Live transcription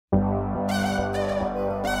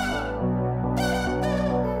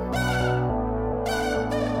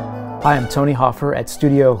Hi, I'm Tony Hoffer at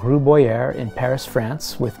Studio Rue Boyer in Paris,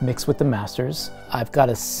 France with Mix with the Masters. I've got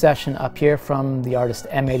a session up here from the artist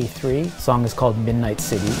M83. The song is called Midnight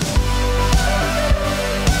City.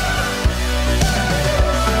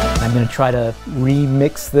 I'm going to try to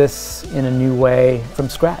remix this in a new way from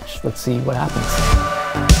scratch. Let's see what happens.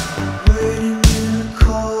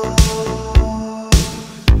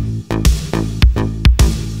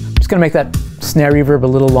 I'm just going to make that snare reverb a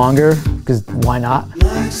little longer, because why not?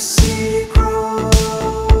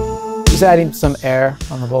 Just adding some air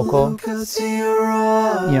on the vocal.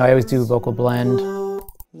 You know, I always do vocal blend.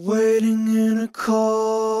 Waiting in a car,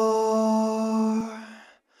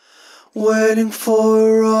 waiting for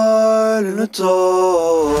a ride in a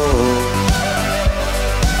door.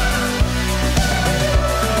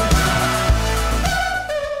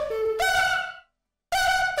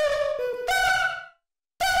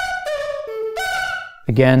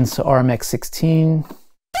 Again, so RMX16.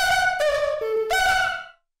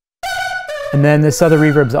 And then this other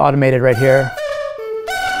reverb's automated right here.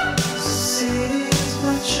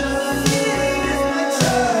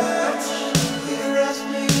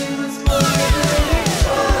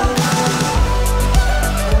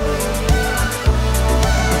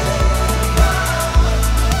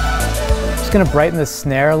 Just gonna brighten the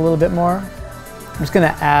snare a little bit more. I'm just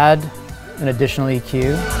gonna add an additional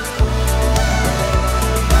EQ.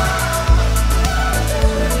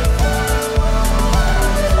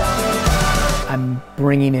 I'm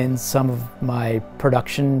bringing in some of my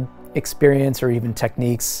production experience or even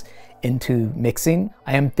techniques into mixing.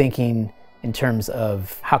 I am thinking in terms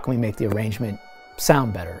of how can we make the arrangement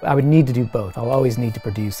sound better. I would need to do both. I'll always need to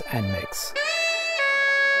produce and mix.